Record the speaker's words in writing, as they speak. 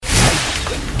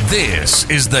This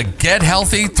is the Get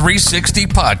Healthy 360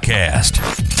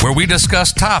 podcast, where we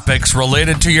discuss topics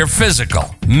related to your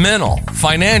physical, mental,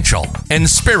 financial, and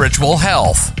spiritual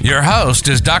health. Your host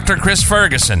is Dr. Chris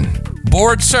Ferguson,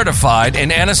 board certified in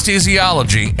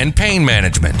anesthesiology and pain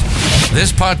management.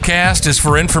 This podcast is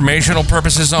for informational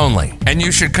purposes only, and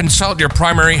you should consult your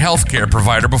primary healthcare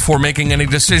provider before making any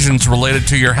decisions related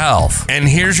to your health. And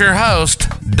here's your host,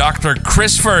 Dr.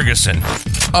 Chris Ferguson.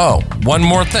 Oh, one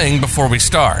more thing before we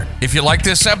start. If you like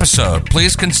this episode,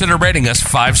 please consider rating us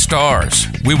 5 stars.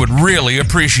 We would really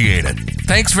appreciate it.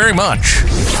 Thanks very much.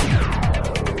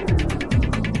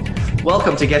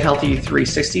 Welcome to Get Healthy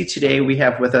 360. Today we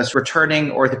have with us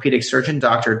returning orthopedic surgeon,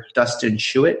 Dr. Dustin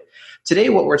Schuett. Today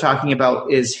what we're talking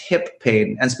about is hip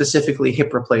pain, and specifically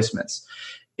hip replacements.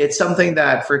 It's something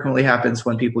that frequently happens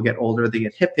when people get older. They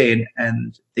get hip pain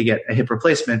and they get a hip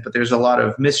replacement, but there's a lot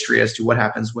of mystery as to what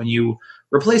happens when you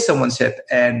replace someone's hip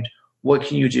and what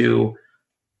can you do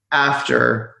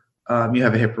after you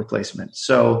have a hip replacement.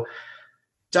 So,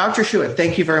 Dr. Schuett,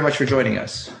 thank you very much for joining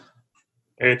us.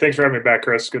 Hey, thanks for having me back,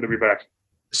 Chris. Good to be back.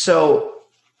 So,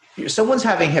 someone's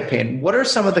having hip pain. What are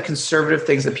some of the conservative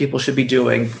things that people should be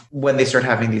doing when they start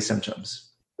having these symptoms?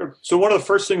 So one of the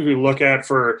first things we look at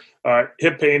for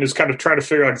hip pain is kind of trying to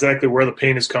figure out exactly where the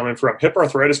pain is coming from. Hip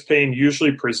arthritis pain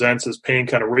usually presents as pain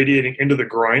kind of radiating into the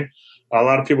groin. A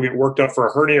lot of people get worked up for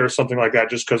a hernia or something like that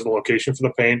just because of the location for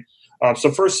the pain. So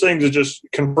first thing is just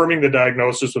confirming the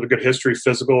diagnosis with a good history,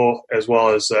 physical, as well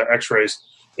as x-rays.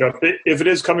 You know, if it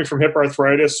is coming from hip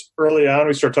arthritis, early on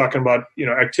we start talking about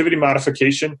activity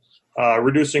modification,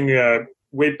 reducing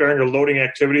weight-bearing or loading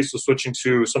activities, so switching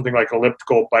to something like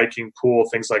elliptical, biking, pool,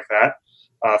 things like that.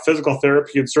 Physical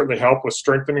therapy can certainly help with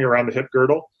strengthening around the hip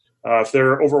girdle. If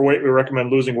they're overweight, we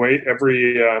recommend losing weight.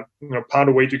 Every pound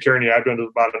of weight you carry in the abdomen is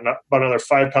about another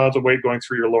 5 pounds of weight going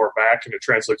through your lower back, and it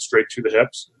translates straight to the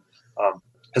hips.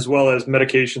 As well as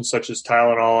medications such as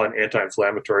Tylenol and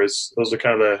anti-inflammatories. Those are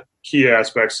kind of the key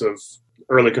aspects of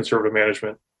early conservative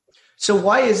management. So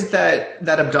why is it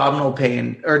that abdominal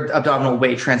pain or abdominal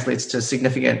weight translates to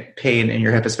significant pain in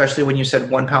your hip, especially when you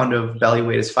said 1 pound of belly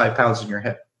weight is 5 pounds in your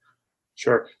hip?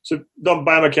 Sure. So the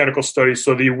biomechanical studies,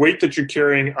 so the weight that you're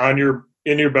carrying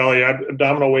in your belly,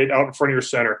 abdominal weight out in front of your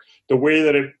center, the way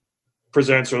that it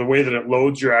presents or the way that it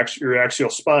loads your axial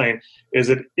spine is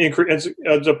it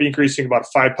ends up increasing about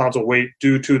 5 pounds of weight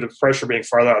due to the pressure being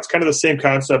farther out. It's kind of the same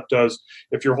concept as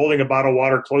if you're holding a bottle of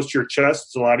water close to your chest,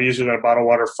 it's a lot easier than a bottle of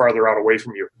water farther out away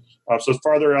from you. So the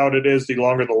farther out it is, the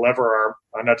longer the lever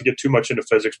arm, not to get too much into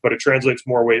physics, but it translates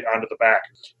more weight onto the back.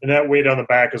 And that weight on the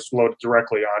back is loaded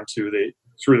directly through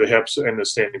the hips in the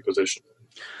standing position.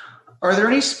 Are there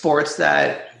any sports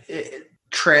that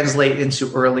translate into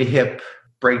early hip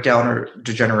breakdown or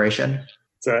degeneration?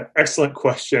 It's an excellent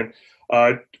question.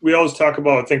 We always talk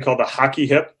about a thing called the hockey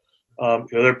hip.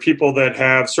 There are people that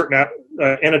have certain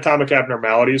anatomic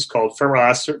abnormalities called femoral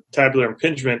acetabular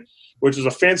impingement, which is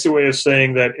a fancy way of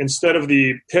saying that instead of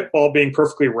the hip ball being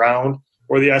perfectly round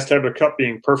or the acetabular cup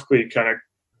being perfectly kind of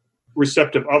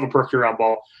receptive of a perfectly round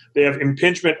ball, they have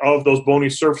impingement of those bony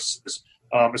surfaces,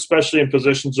 especially in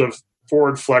positions of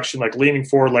forward flexion, like leaning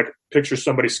forward, like picture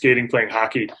somebody skating playing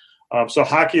hockey. So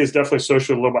hockey is definitely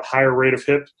associated with a little bit higher rate of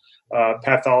hip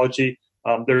pathology.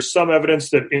 There's some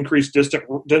evidence that increased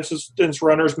distance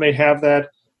runners may have that.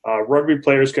 Rugby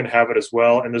players can have it as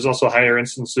well. And there's also higher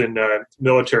incidence in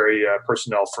military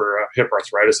personnel for hip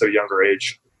arthritis at a younger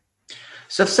age.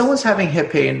 So if someone's having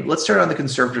hip pain, let's start on the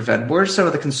conservative end. What are some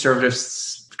of the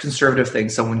conservative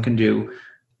things someone can do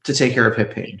to take care of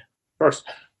hip pain? Of course.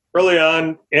 Early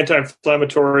on,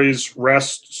 anti-inflammatories,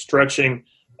 rest, stretching,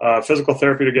 physical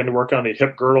therapy again to work on the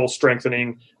hip girdle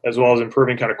strengthening, as well as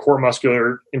improving kind of core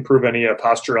muscular, improve any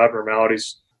postural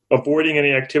abnormalities, avoiding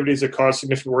any activities that cause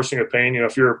significant worsening of pain.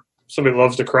 If you're somebody who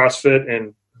loves to CrossFit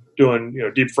and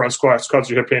doing deep front squats causes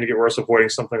your hip pain to get worse, avoiding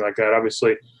something like that,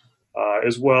 obviously,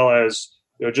 as well as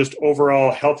just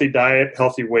overall healthy diet,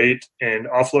 healthy weight, and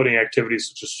offloading activities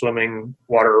such as swimming,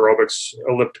 water aerobics,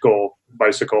 elliptical,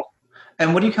 bicycle.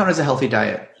 And what do you count as a healthy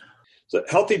diet? So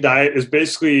healthy diet is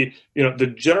basically,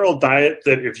 the general diet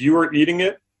that if you were eating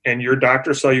it and your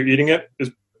doctor saw you eating it,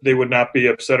 they would not be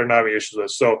upset or not have issues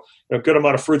with. So, good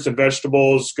amount of fruits and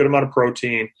vegetables, good amount of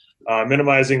protein,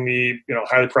 minimizing the,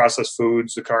 highly processed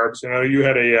foods, the carbs.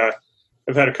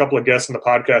 I've had a couple of guests in the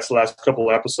podcast the last couple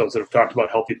of episodes that have talked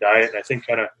about healthy diet. And I think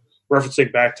kind of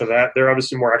referencing back to that, they're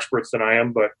obviously more experts than I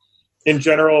am, but in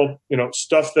general,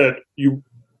 stuff that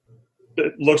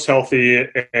looks healthy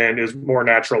and is more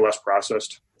natural, less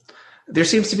processed. There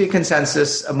seems to be a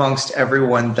consensus amongst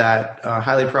everyone that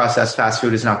highly processed fast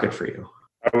food is not good for you.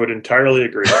 I would entirely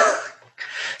agree.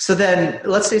 So then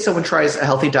let's say someone tries a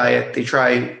healthy diet, they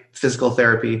try physical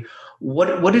therapy.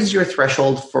 What is your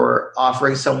threshold for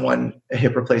offering someone a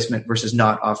hip replacement versus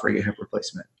not offering a hip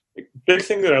replacement? Big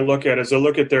thing that I look at is I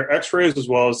look at their x-rays as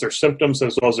well as their symptoms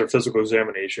as well as their physical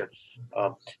examination.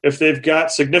 If they've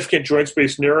got significant joint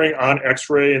space narrowing on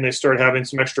x-ray and they start having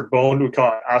some extra bone, we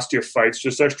call it osteophytes,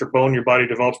 just extra bone your body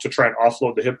develops to try and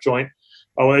offload the hip joint.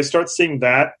 When they start seeing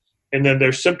that, and then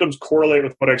their symptoms correlate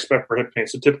with what I expect for hip pain.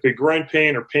 So typically groin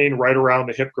pain or pain right around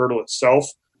the hip girdle itself.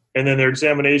 And then their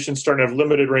examinations starting to have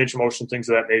limited range of motion, things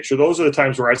of that nature. Those are the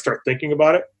times where I start thinking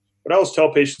about it. But I always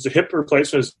tell patients a hip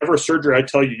replacement is never a surgery I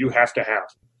tell you have to have.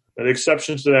 Now, the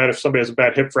exceptions to that, if somebody has a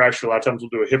bad hip fracture, a lot of times we'll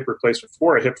do a hip replacement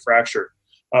for a hip fracture.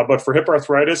 But for hip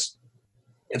arthritis,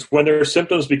 it's when their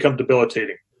symptoms become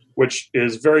debilitating, which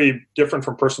is very different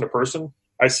from person to person.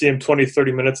 I see them 20,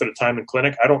 30 minutes at a time in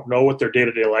clinic. I don't know what their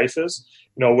day-to-day life is.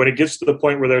 When it gets to the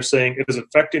point where they're saying it is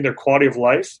affecting their quality of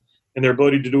life and their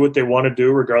ability to do what they want to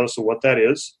do, regardless of what that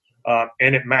is,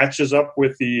 and it matches up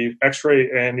with the x-ray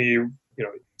and the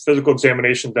physical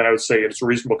examination, then I would say it's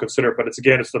reasonable to consider. But it's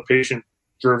the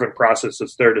patient-driven process.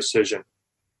 It's their decision.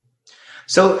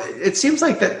 So it seems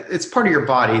like that it's part of your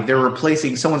body.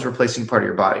 Someone's replacing part of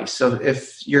your body. So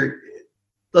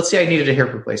let's say I needed a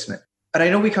hip replacement. And I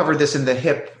know we covered this in the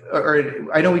hip, or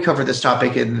I know we covered this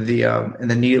topic in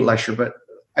the knee lecture, but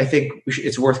I think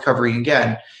it's worth covering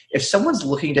again. If someone's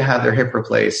looking to have their hip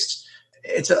replaced,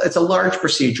 it's a large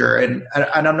procedure, and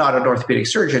I'm not an orthopedic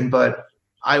surgeon, but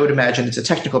I would imagine it's a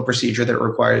technical procedure that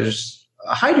requires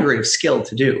a high degree of skill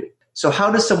to do. So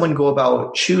how does someone go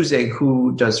about choosing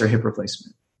who does their hip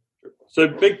replacement? So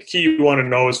the big key you want to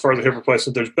know as far as the hip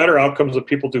replacement, there's better outcomes if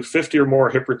people do 50 or more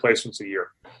hip replacements a year.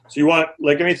 So you want,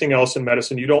 like anything else in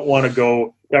medicine, you don't want to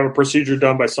go have a procedure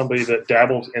done by somebody that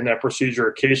dabbles in that procedure,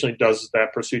 occasionally does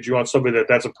that procedure. You want somebody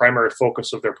that's a primary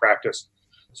focus of their practice.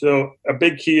 So a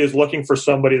big key is looking for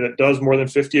somebody that does more than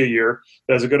 50 a year,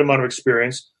 that has a good amount of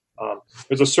experience.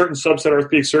 There's a certain subset of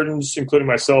orthopedic surgeons, including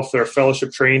myself, that are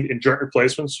fellowship trained in joint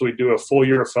replacements. So we do a full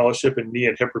year of fellowship in knee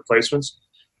and hip replacements.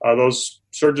 Those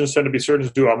surgeons tend to be surgeons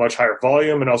who do a much higher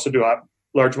volume and also do a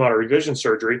large amount of revision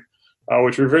surgery,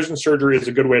 which revision surgery is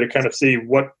a good way to kind of see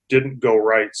what didn't go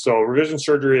right. So revision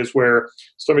surgery is where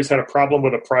somebody's had a problem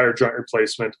with a prior joint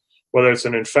replacement, whether it's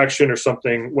an infection or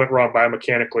something went wrong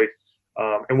biomechanically.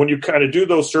 And when you kind of do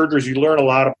those surgeries, you learn a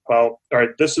lot about, all right,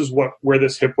 this is where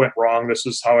this hip went wrong. This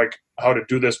is how to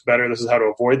do this better. This is how to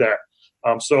avoid that.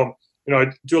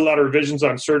 I do a lot of revisions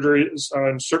on surgeries,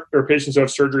 or patients who have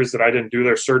surgeries that I didn't do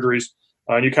their surgeries.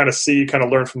 And you kind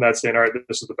of learn from that, saying, all right,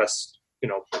 this is the best,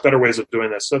 better ways of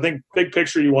doing this. So I think big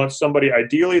picture, you want somebody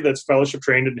ideally that's fellowship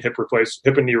trained in hip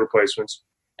and knee replacements,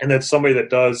 and that's somebody that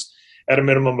does at a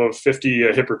minimum of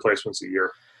 50 hip replacements a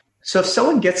year. So if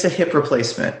someone gets a hip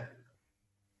replacement,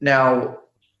 now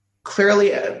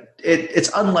clearly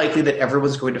it's unlikely that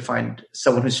everyone's going to find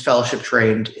someone who's fellowship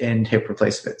trained in hip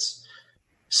replacements.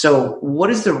 So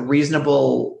what is the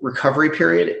reasonable recovery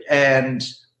period, and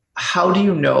how do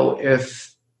you know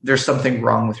if there's something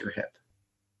wrong with your hip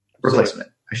replacement,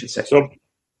 I should say? So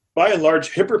by and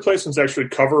large, hip replacements actually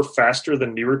cover faster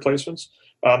than knee replacements.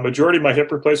 Majority of my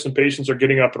hip replacement patients are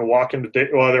getting up and walking the day.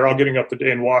 Well, they're all getting up the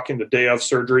day and walking the day of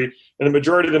surgery. And the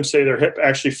majority of them say their hip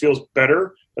actually feels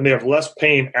better and they have less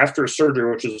pain after a surgery,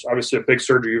 which is obviously a big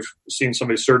surgery. You've seen some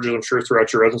of these surgeries, I'm sure,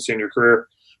 throughout your residency and your career.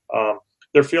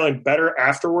 They're feeling better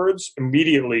afterwards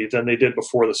immediately than they did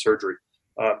before the surgery.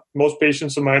 Most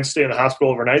patients of mine stay in the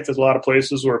hospital overnight. There's a lot of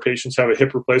places where patients have a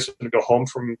hip replacement and go home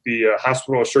from the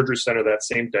hospital or surgery center that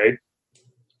same day.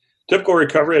 Typical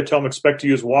recovery, I tell them expect to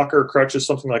use walker or crutches,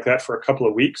 something like that, for a couple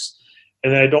of weeks.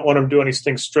 And then I don't want them to do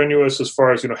anything strenuous as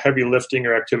far as heavy lifting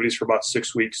or activities for about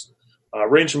 6 weeks.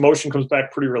 Range of motion comes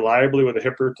back pretty reliably with a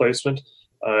hip replacement.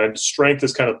 And strength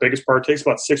is kind of the biggest part. It takes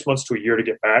about 6 months to a year to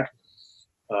get back.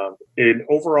 In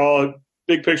overall,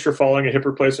 big picture following a hip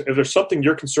replacement, if there's something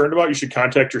you're concerned about, you should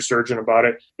contact your surgeon about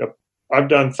it. I've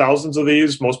done thousands of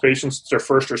these. Most patients, it's their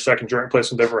first or second joint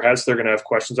replacement they've ever had, so they're going to have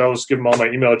questions. I'll just give them all my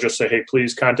email, just say, hey,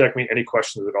 please contact me, any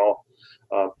questions at all.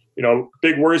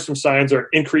 Big worrisome signs are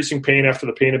increasing pain after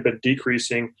the pain had been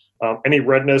decreasing, any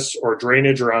redness or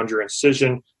drainage around your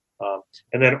incision,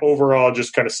 and then overall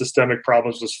just kind of systemic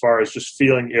problems as far as just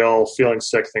feeling ill, feeling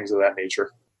sick, things of that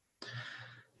nature.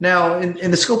 Now,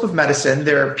 in the scope of medicine,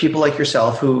 there are people like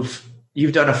yourself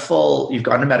you've gone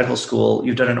to medical school,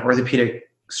 you've done an orthopedic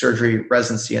surgery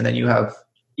residency, and then you have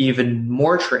even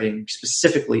more training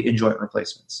specifically in joint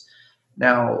replacements.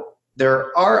 Now,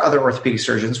 there are other orthopedic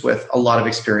surgeons with a lot of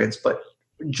experience, but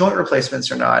joint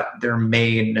replacements are not their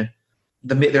main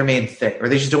thing, or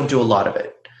they just don't do a lot of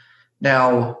it.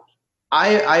 Now,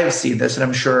 I have seen this, and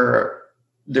I'm sure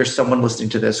there's someone listening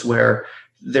to this where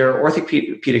their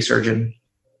orthopedic surgeon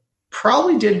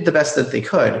probably did the best that they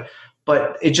could,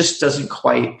 but it just doesn't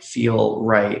quite feel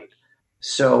right.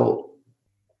 So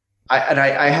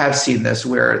I have seen this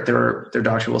where their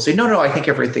doctor will say, no, I think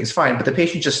everything's fine, but the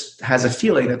patient just has a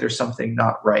feeling that there's something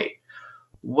not right.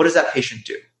 What does that patient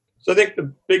do? So I think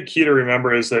the big key to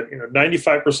remember is that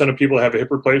 95% of people have a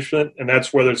hip replacement, and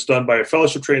that's whether it's done by a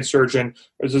fellowship-trained surgeon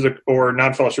or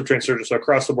non-fellowship-trained surgeon. So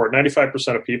across the board,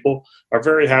 95% of people are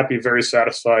very happy, very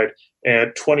satisfied, and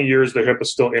at 20 years, their hip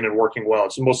is still in and working well.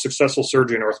 It's the most successful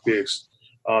surgery in orthopedics.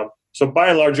 So by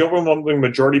and large, the overwhelming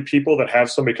majority of people that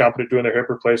have somebody competent doing their hip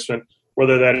replacement,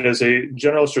 whether that is a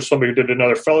generalist or somebody who did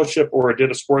another fellowship or did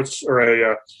a sports or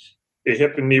a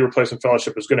hip and knee replacement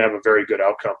fellowship, is going to have a very good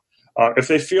outcome. If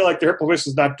they feel like their hip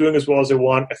replacement is not doing as well as they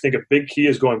want, I think a big key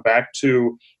is going back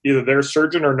to either their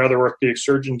surgeon or another orthopedic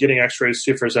surgeon, getting x-rays,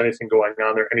 see if there's anything going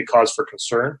on there, any cause for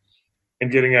concern,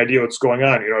 and getting an idea what's going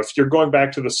on. If you're going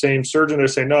back to the same surgeon, they're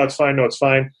saying, no, it's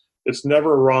fine. It's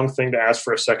never a wrong thing to ask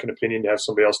for a second opinion, to have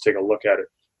somebody else take a look at it.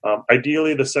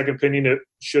 Ideally, the second opinion, it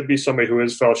should be somebody who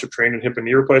is fellowship trained in hip and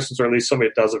knee replacements, or at least somebody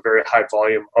that does a very high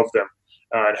volume of them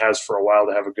and has for a while,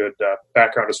 to have a good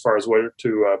background as far as what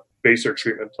to base their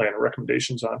treatment plan and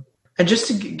recommendations on. And just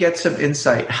to get some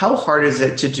insight, how hard is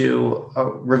it to do a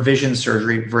revision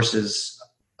surgery versus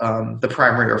the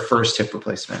primary or first hip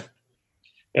replacement?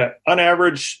 Yeah, on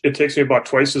average, it takes me about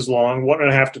twice as long,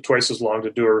 1.5 to twice as long to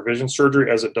do a revision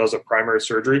surgery as it does a primary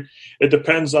surgery. It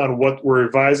depends on what we're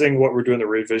revising, what we're doing the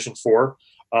revision for.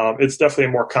 It's definitely a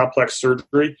more complex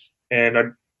surgery, and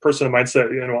I'm person of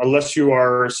mindset, unless you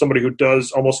are somebody who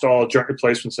does almost all joint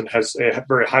replacements and has a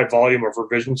very high volume of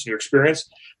revisions in your experience,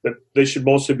 that they should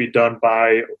mostly be done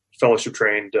by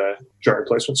fellowship-trained joint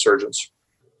replacement surgeons.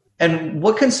 And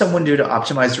what can someone do to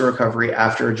optimize their recovery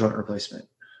after a joint replacement?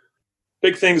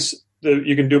 Big things that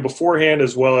you can do beforehand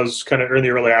as well as kind of in the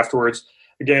early afterwards.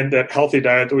 Again, that healthy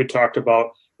diet that we talked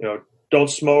about, don't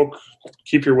smoke,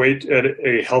 keep your weight at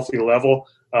a healthy level,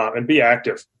 and be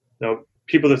active.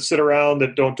 People that sit around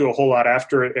that don't do a whole lot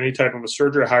after any type of a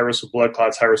surgery, high risk of blood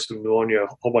clots, high risk of pneumonia, a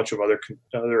whole bunch of other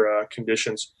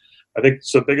conditions. I think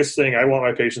the biggest thing I want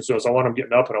my patients to do is I want them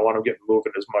getting up and I want them getting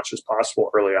moving as much as possible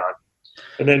early on.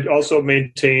 And then also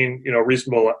maintain,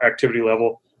 reasonable activity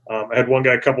level. I had one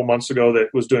guy a couple months ago that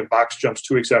was doing box jumps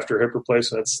 2 weeks after hip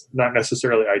replacement. That's not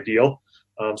necessarily ideal.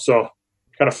 So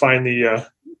kind of find the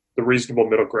reasonable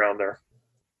middle ground there.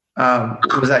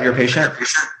 Was that your patient?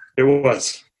 It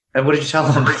was. And what did you tell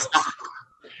him?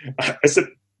 I said,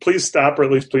 please stop, or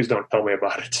at least please don't tell me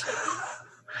about it.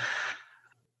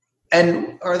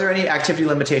 And are there any activity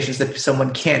limitations that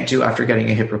someone can't do after getting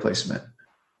a hip replacement?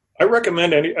 I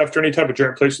recommend after any type of joint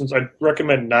replacements, I'd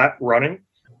recommend not running.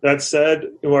 That said,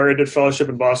 where I did fellowship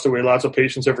in Boston, we had lots of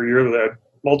patients every year that had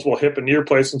multiple hip and knee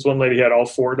replacements. One lady had all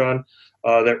 4 done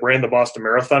that ran the Boston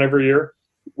Marathon every year.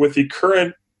 With the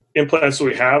current implants that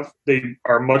we have, they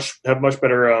have much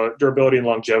better durability and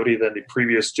longevity than the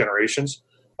previous generations.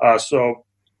 So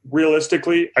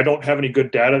realistically, I don't have any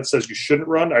good data that says you shouldn't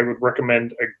run. I would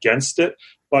recommend against it.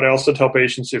 But I also tell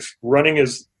patients, if running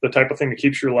is the type of thing that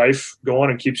keeps your life going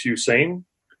and keeps you sane,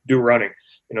 do running.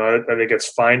 I think it's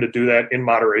fine to do that in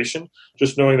moderation,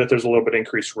 just knowing that there's a little bit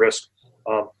increased risk.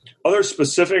 Other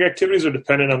specific activities are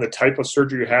dependent on the type of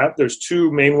surgery you have. There's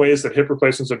 2 main ways that hip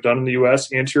replacements are done in the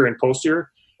U.S., anterior and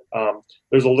posterior.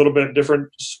 There's a little bit different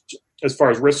as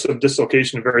far as risks of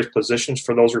dislocation in various positions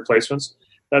for those replacements.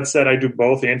 That said, I do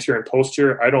both anterior and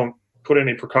posterior. I don't put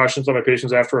any precautions on my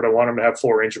patients afterward. I want them to have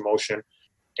full range of motion.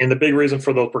 And the big reason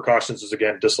for those precautions is,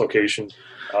 again, dislocation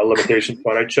limitations.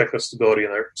 But I check the stability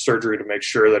in their surgery to make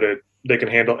sure that they can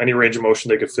handle any range of motion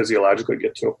they could physiologically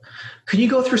get to. Can you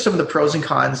go through some of the pros and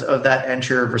cons of that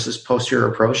anterior versus posterior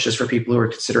approach, just for people who are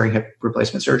considering hip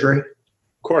replacement surgery?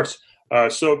 Of course.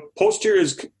 So posterior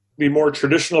is the more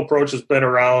traditional approach, has been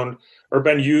around or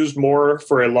been used more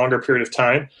for a longer period of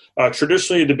time.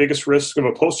 Traditionally, the biggest risk of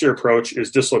a posterior approach is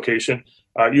dislocation.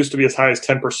 It used to be as high as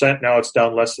 10%. Now it's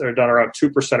down around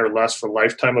 2% or less for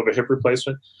lifetime of a hip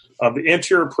replacement. The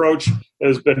anterior approach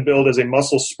has been billed as a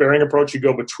muscle sparing approach. You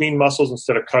go between muscles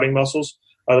instead of cutting muscles.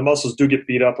 The muscles do get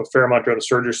beat up a fair amount during the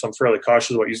surgery, so I'm fairly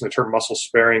cautious about using the term muscle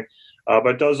sparing. But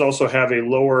it does also have a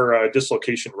lower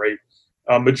dislocation rate.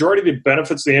 Majority of the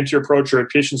benefits of the anterior approach are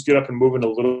patients get up and moving a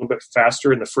little bit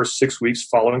faster in the first 6 weeks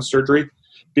following surgery.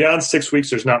 Beyond 6 weeks,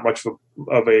 there's not much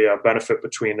of a benefit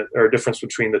or difference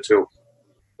between the 2.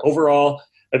 Overall,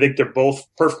 I think they're both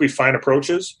perfectly fine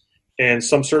approaches, and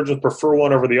some surgeons prefer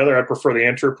one over the other. I prefer the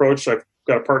anterior approach. I've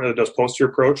got a partner that does posterior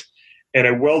approach. And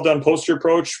a well-done posterior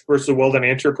approach versus a well-done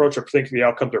anterior approach, I think the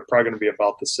outcomes are probably going to be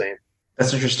about the same.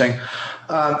 That's interesting.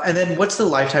 And then what's the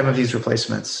lifetime of these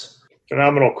replacements?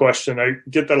 Phenomenal question. I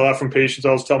get that a lot from patients. I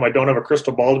always tell them I don't have a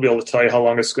crystal ball to be able to tell you how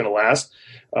long it's going to last.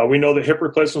 We know that hip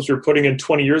replacements we were putting in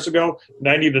 20 years ago,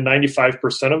 90 to 95%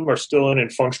 of them are still in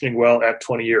and functioning well at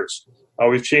 20 years.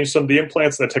 We've changed some of the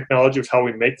implants and the technology of how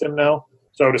we make them now.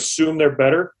 So I would assume they're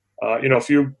better. If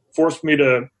you forced me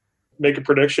to make a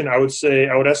prediction, I would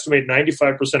estimate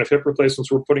 95% of hip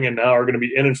replacements we're putting in now are going to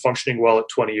be in and functioning well at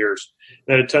 20 years.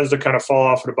 And it tends to kind of fall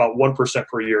off at about 1%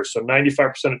 per year. So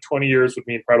 95% at 20 years would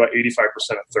mean probably about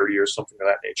 85% at 30 years, something of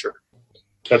that nature.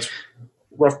 That's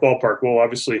rough ballpark. We'll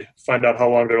obviously find out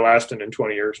how long they're lasting in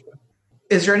 20 years.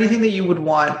 Is there anything that you would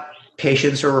want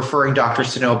patients or referring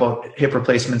doctors to know about hip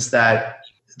replacements that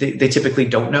they typically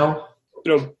don't know?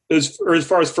 As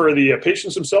far as for the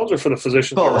patients themselves or for the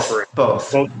physicians? Both.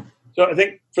 So I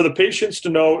think for the patients to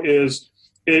know is,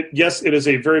 yes, it is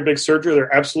a very big surgery. There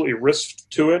are absolutely risks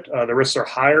to it. The risks are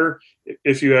higher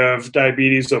if you have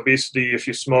diabetes, obesity, if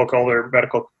you smoke, all their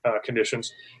medical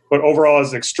conditions. But overall,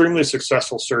 it's an extremely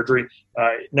successful surgery.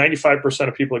 95%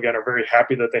 of people, again, are very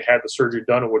happy that they had the surgery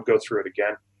done and would go through it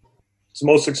again. It's the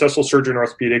most successful surgery in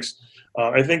orthopedics.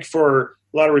 I think for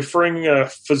a lot of referring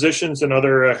physicians and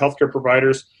other healthcare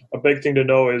providers, a big thing to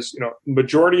know is,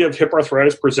 majority of hip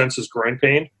arthritis presents as groin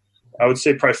pain. I would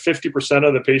say probably 50%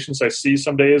 of the patients I see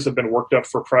some days have been worked up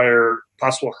for prior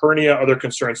possible hernia, other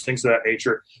concerns, things of that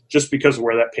nature, just because of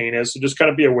where that pain is. So just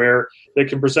kind of be aware they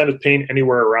can present as pain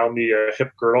anywhere around the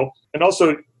hip girdle. And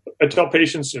also, I tell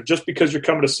patients, just because you're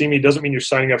coming to see me doesn't mean you're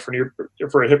signing up for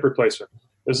a hip replacement.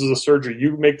 This is a surgery.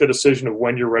 You make the decision of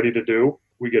when you're ready to do.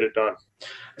 We get it done.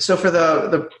 So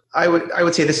for I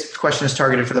would say this question is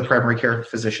targeted for the primary care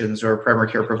physicians or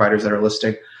primary care providers that are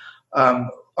listening.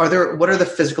 What are the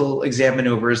physical exam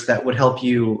maneuvers that would help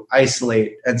you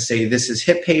isolate and say this is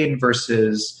hip pain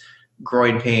versus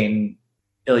groin pain,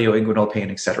 ilioinguinal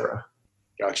pain, et cetera?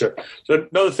 Gotcha. So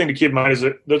another thing to keep in mind is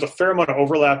that there's a fair amount of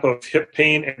overlap of hip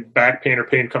pain and back pain or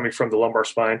pain coming from the lumbar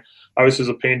spine. Obviously, as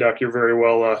a pain doc, you're very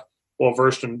well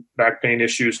versed in back pain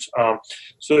issues.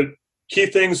 So key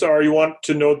things are you want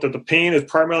to note that the pain is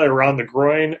primarily around the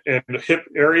groin and the hip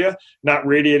area, not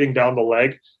radiating down the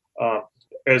leg.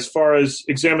 As far as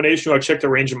examination, I check the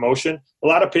range of motion. A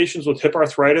lot of patients with hip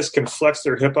arthritis can flex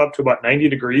their hip up to about 90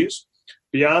 degrees.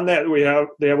 Beyond that,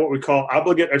 they have what we call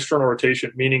obligate external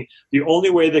rotation, meaning the only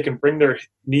way they can bring their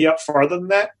knee up farther than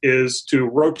that is to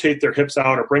rotate their hips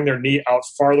out or bring their knee out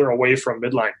farther away from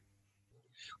midline,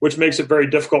 which makes it very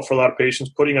difficult for a lot of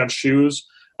patients putting on shoes.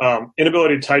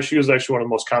 Inability to tie shoes is actually one of the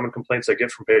most common complaints I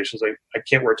get from patients. I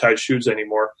can't wear tied shoes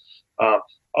anymore.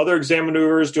 Other exam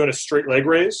maneuvers, doing a straight leg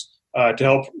raise to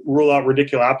help rule out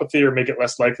radiculopathy or make it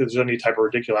less likely there's any type of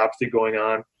radiculopathy going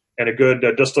on, and a good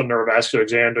distal neurovascular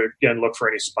exam to, again, look for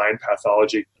any spine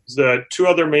pathology. The two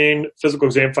other main physical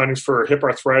exam findings for hip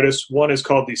arthritis, one is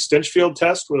called the Stinchfield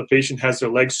test, where the patient has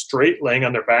their leg straight, laying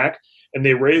on their back, and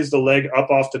they raise the leg up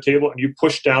off the table, and you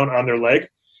push down on their leg.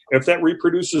 If that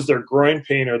reproduces their groin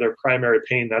pain or their primary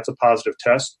pain, that's a positive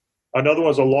test. Another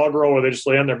one is a log roll, where they just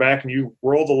lay on their back and you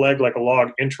roll the leg like a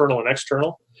log, internal and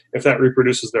external. If that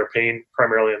reproduces their pain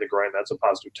primarily in the groin, that's a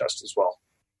positive test as well.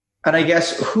 And I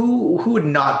guess who would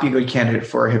not be a good candidate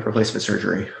for a hip replacement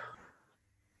surgery?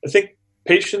 I think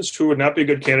patients who would not be a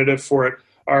good candidate for it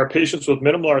are patients with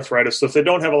minimal arthritis. So if they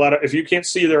don't have if you can't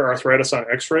see their arthritis on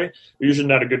x-ray, they're usually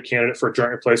not a good candidate for a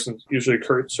joint replacement, usually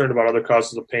concerned about other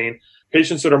causes of pain.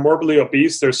 Patients that are morbidly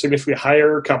obese, there's significantly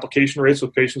higher complication rates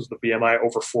with patients with a BMI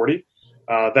over 40.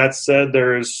 That said,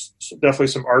 there's definitely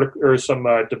some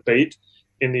debate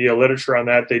in the literature on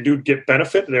that. They do get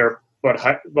benefit there, but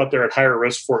they're at higher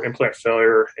risk for implant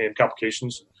failure and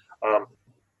complications.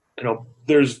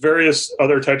 There's various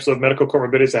other types of medical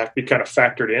comorbidities that have to be kind of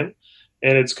factored in,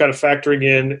 and it's kind of factoring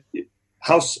in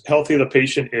how healthy the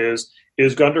patient is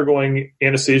undergoing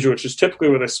anesthesia, which is typically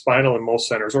with a spinal in most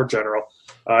centers or general.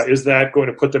 Is that going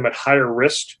to put them at higher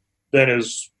risk than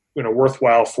is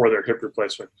worthwhile for their hip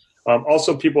replacement?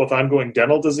 Also, people with ongoing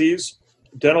dental disease,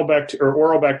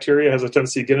 oral bacteria has a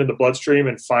tendency to get in the bloodstream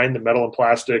and find the metal and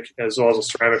plastic as well as a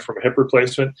ceramic from a hip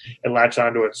replacement and latch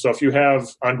onto it. So if you have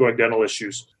ongoing dental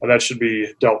issues, that should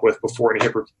be dealt with before any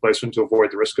hip replacement to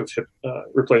avoid the risk of hip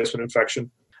replacement infection.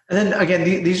 And then again,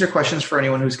 these are questions for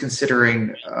anyone who's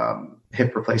considering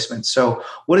hip replacement. So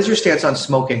what is your stance on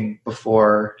smoking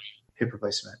before hip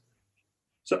replacement?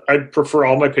 So I prefer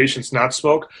all my patients not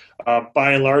smoke.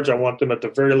 By and large, I want them at the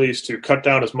very least to cut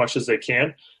down as much as they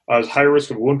can. High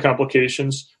risk of wound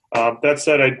complications. That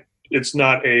said, it's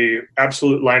not a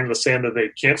absolute line in the sand that they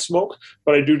can't smoke,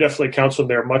 but I do definitely counsel them.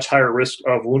 They're much higher risk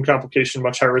of wound complication,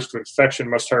 much higher risk of infection,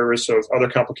 much higher risk of other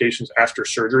complications after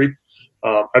surgery.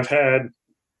 I've had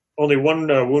only one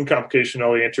wound complication,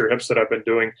 all the anterior hips that I've been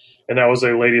doing, and that was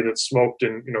a lady that smoked,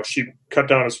 and she cut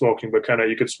down on smoking, but kind of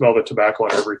you could smell the tobacco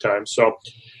on every time. So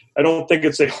I don't think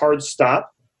it's a hard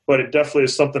stop, but it definitely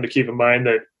is something to keep in mind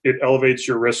that it elevates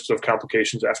your risks of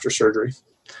complications after surgery.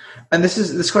 And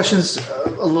this question is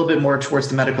a little bit more towards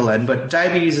the medical end, but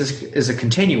diabetes is a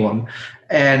continuum,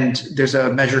 and there's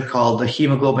a measure called the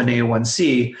hemoglobin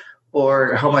A1C,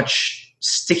 or how much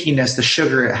stickiness the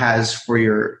sugar it has for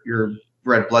your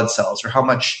red blood cells, or how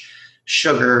much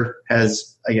sugar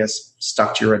has, I guess,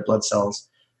 stuck to your red blood cells.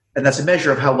 And that's a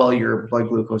measure of how well your blood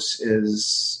glucose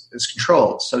is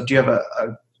controlled. So do you have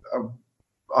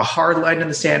a hard line in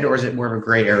the sand, or is it more of a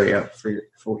gray area for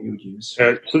what you would use?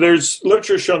 So there's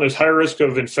literature showing there's higher risk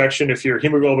of infection if your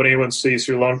hemoglobin A1C,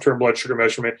 so your long-term blood sugar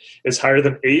measurement, is higher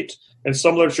than 8, and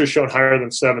some literature showing higher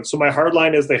than 7. So my hard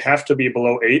line is they have to be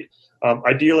below 8.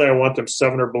 Ideally, I want them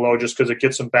 7 or below, just because it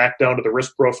gets them back down to the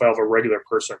risk profile of a regular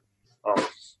person.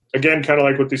 Again, kind of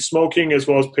like with the smoking, as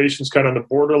well as patients kind of on the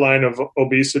borderline of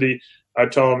obesity, I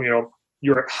tell them,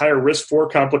 you're at higher risk for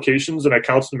complications, and I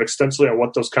counsel them extensively on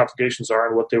what those complications are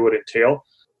and what they would entail.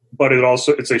 But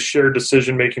it's a shared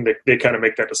decision making that they kind of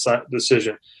make that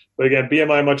decision. But again,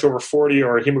 BMI much over 40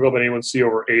 or hemoglobin A1C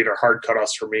over 8 are hard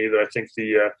cutoffs for me. That I think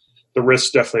the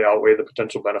risks definitely outweigh the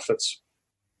potential benefits.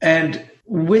 And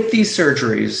with these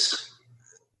surgeries,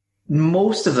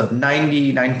 most of them,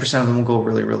 99% of them, go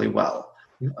really, really well.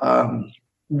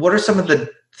 What are some of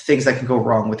the things that can go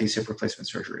wrong with these hip replacement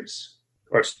surgeries?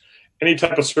 Of course. Any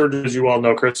type of surgeries, you all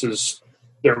know, Chris, is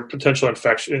their potential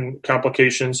infection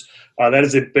complications. That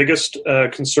is the biggest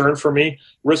concern for me.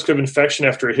 Risk of infection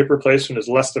after a hip replacement is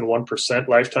less than 1%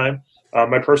 lifetime.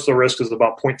 My personal risk is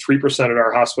about 0.3% at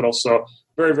our hospital, so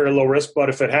very, very low risk. But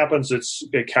if it happens, it's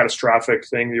a catastrophic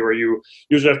thing where you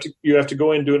usually have to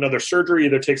go in and do another surgery,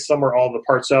 either take some or all the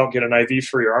parts out, get an IV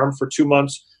for your arm for 2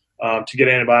 months to get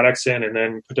antibiotics in, and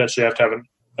then potentially have to have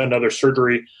another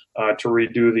surgery to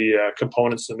redo the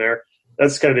components in there.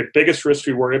 That's kind of the biggest risk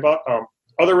we worry about.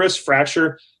 Other risks,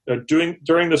 fracture. During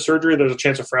the surgery, there's a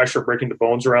chance of fracture, breaking the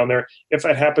bones around there. If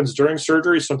that happens during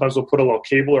surgery, sometimes we'll put a little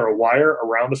cable or a wire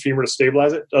around the femur to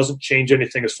stabilize it. It doesn't change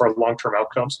anything as far as long-term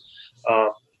outcomes.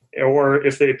 Or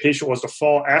if the patient was to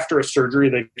fall after a surgery,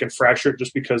 they can fracture it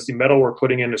just because the metal we're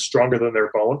putting in is stronger than their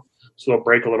bone. So they'll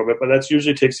break a little bit. But that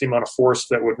usually takes the amount of force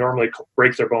that would normally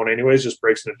break their bone anyways, just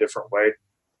breaks in a different way.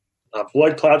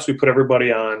 Blood clots, we put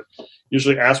everybody on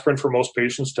usually aspirin for most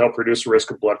patients to help reduce the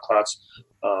risk of blood clots.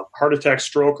 Heart attack,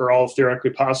 stroke are all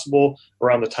theoretically possible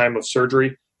around the time of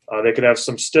surgery. They could have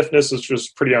some stiffness, which is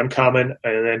pretty uncommon,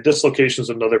 and then dislocation is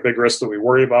another big risk that we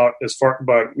worry about.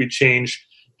 But we change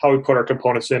how we put our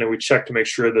components in, and we check to make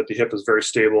sure that the hip is very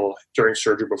stable during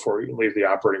surgery before we leave the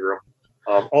operating room.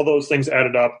 All those things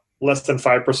added up, less than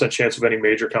 5% chance of any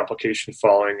major complication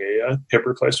following a hip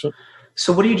replacement.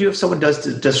 So what do you do if someone does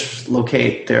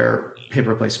dislocate their hip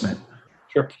replacement?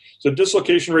 Sure. So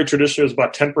dislocation rate traditionally was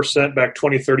about 10% back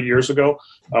 20, 30 years ago.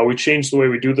 We changed the way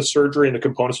we do the surgery and the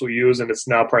components we use, and it's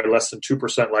now probably less than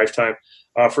 2% lifetime.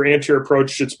 For anterior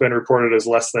approach, it's been reported as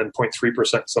less than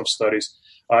 0.3% in some studies.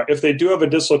 If they do have a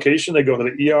dislocation, they go to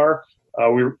the ER.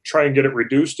 We try and get it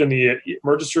reduced in the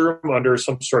emergency room under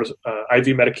some sort of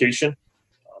IV medication.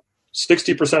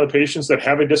 60% of the patients that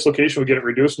have a dislocation will get it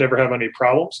reduced, never have any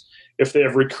problems. If they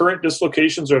have recurrent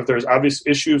dislocations or if there's obvious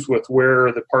issues with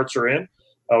where the parts are in,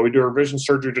 we do a revision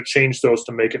surgery to change those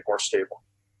to make it more stable.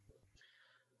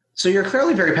 So you're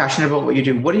clearly very passionate about what you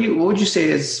do. What would you say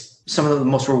is some of the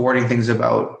most rewarding things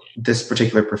about this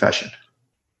particular profession?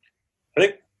 I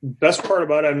think the best part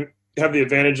about it, I have the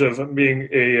advantage of being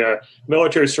a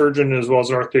military surgeon as well as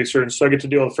an orthopedic surgeon, so I get to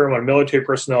deal with a fair amount of military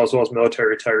personnel as well as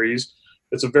military retirees.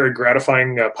 It's a very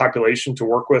gratifying population to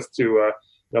work with, to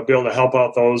be able to help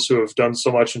out those who have done so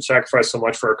much and sacrificed so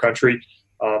much for our country.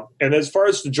 And as far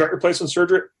as the joint replacement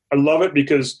surgery, I love it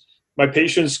because my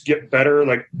patients get better.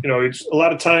 It's a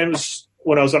lot of times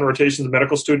when I was on rotation as a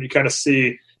medical student, you kind of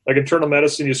see, like internal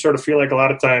medicine, you sort of feel like a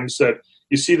lot of times that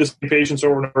you see the same patients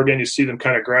over and over again, you see them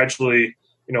kind of gradually,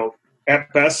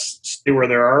 at best stay where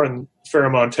they are, and a fair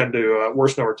amount tend to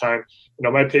worsen over time.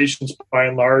 My patients, by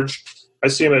and large, I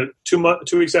see them at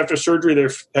 2 weeks after surgery, they're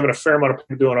having a fair amount of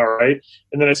people doing all right.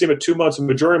 And then I see them at 2 months, and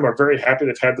the majority of them are very happy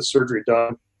they've had the surgery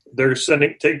done. They're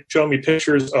showing me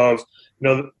pictures of,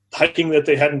 hiking that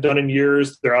they hadn't done in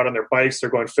years. They're out on their bikes, they're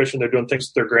going fishing, they're doing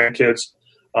things with their grandkids,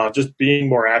 just being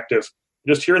more active.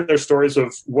 Just hearing their stories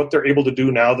of what they're able to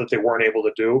do now that they weren't able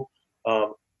to do.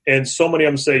 And so many of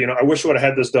them say, I wish I would have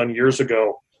had this done years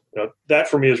ago. That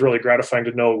for me is really gratifying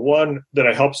to know, one, that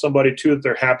I helped somebody, two, that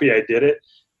they're happy I did it.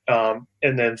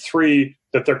 And then three,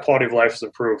 that their quality of life is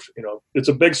improved. It's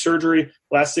a big surgery.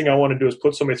 Last thing I want to do is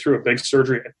put somebody through a big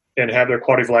surgery and have their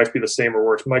quality of life be the same or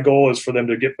worse. My goal is for them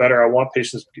to get better. I want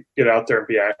patients to get out there and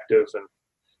be active. And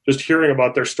just hearing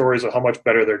about their stories of how much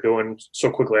better they're doing so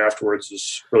quickly afterwards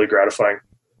is really gratifying.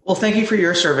 Well, thank you for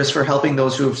your service for helping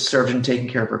those who have served and taken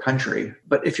care of our country.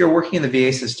 But if you're working in the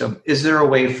VA system, is there a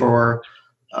way for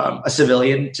a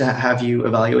civilian to have you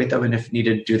evaluate them and if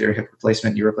needed, do their hip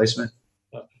replacement, knee replacement?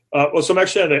 So I'm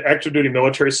actually on the active duty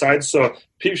military side. So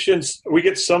patients, we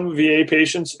get some VA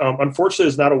patients. Unfortunately,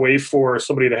 there's not a way for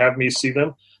somebody to have me see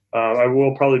them. I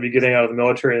will probably be getting out of the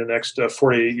military in the next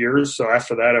 48 years. So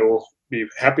after that, I will be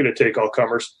happy to take all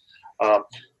comers.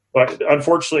 But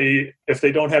unfortunately, if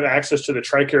they don't have access to the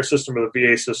TRICARE system or the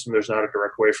VA system, there's not a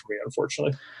direct way for me,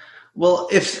 unfortunately. Well,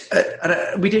 if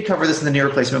we did cover this in the knee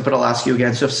replacement, but I'll ask you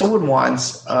again. So if someone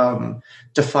wants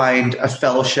to find a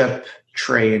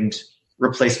fellowship-trained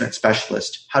replacement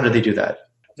specialist, how do they do that?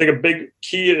 I think a big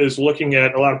key is looking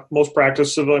at most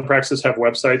civilian practices have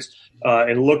websites,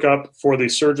 and look up for the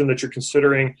surgeon that you're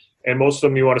considering. And most of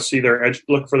them, you want to see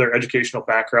look for their educational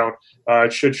background.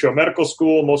 It should show medical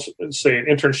school, most say an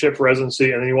internship,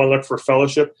 residency, and then you want to look for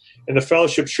fellowship. And the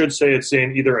fellowship should say it's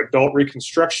in either adult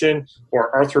reconstruction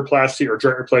or arthroplasty or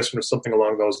joint replacement or something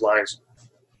along those lines.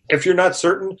 If you're not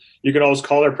certain, you can always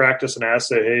call their practice and ask,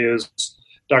 say, hey, is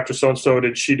Dr. So-and-so,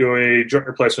 did she do a joint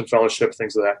replacement fellowship,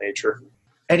 things of that nature.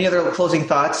 Any other closing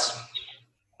thoughts?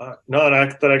 No,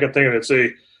 that I can think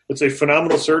of. It's a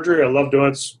phenomenal surgery. I love doing it.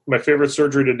 It's my favorite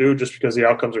surgery to do just because the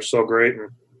outcomes are so great.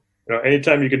 And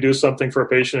anytime you can do something for a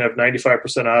patient and have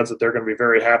 95% odds that they're going to be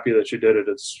very happy that you did it,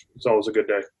 it's always a good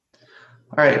day.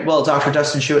 All right. Well, Dr.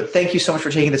 Dustin Schuett, thank you so much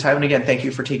for taking the time. And again, thank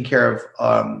you for taking care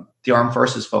of the armed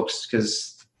forces folks,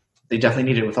 because they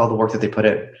definitely need it with all the work that they put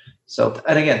in. So,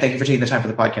 and again, thank you for taking the time for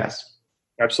the podcast.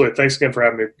 Absolutely. Thanks again for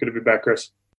having me. Good to be back, Chris.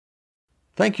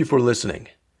 Thank you for listening.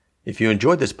 If you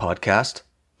enjoyed this podcast,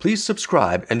 please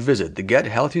subscribe and visit the Get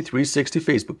Healthy 360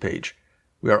 Facebook page.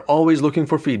 We are always looking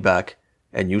for feedback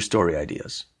and new story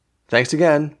ideas. Thanks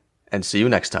again, and see you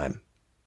next time.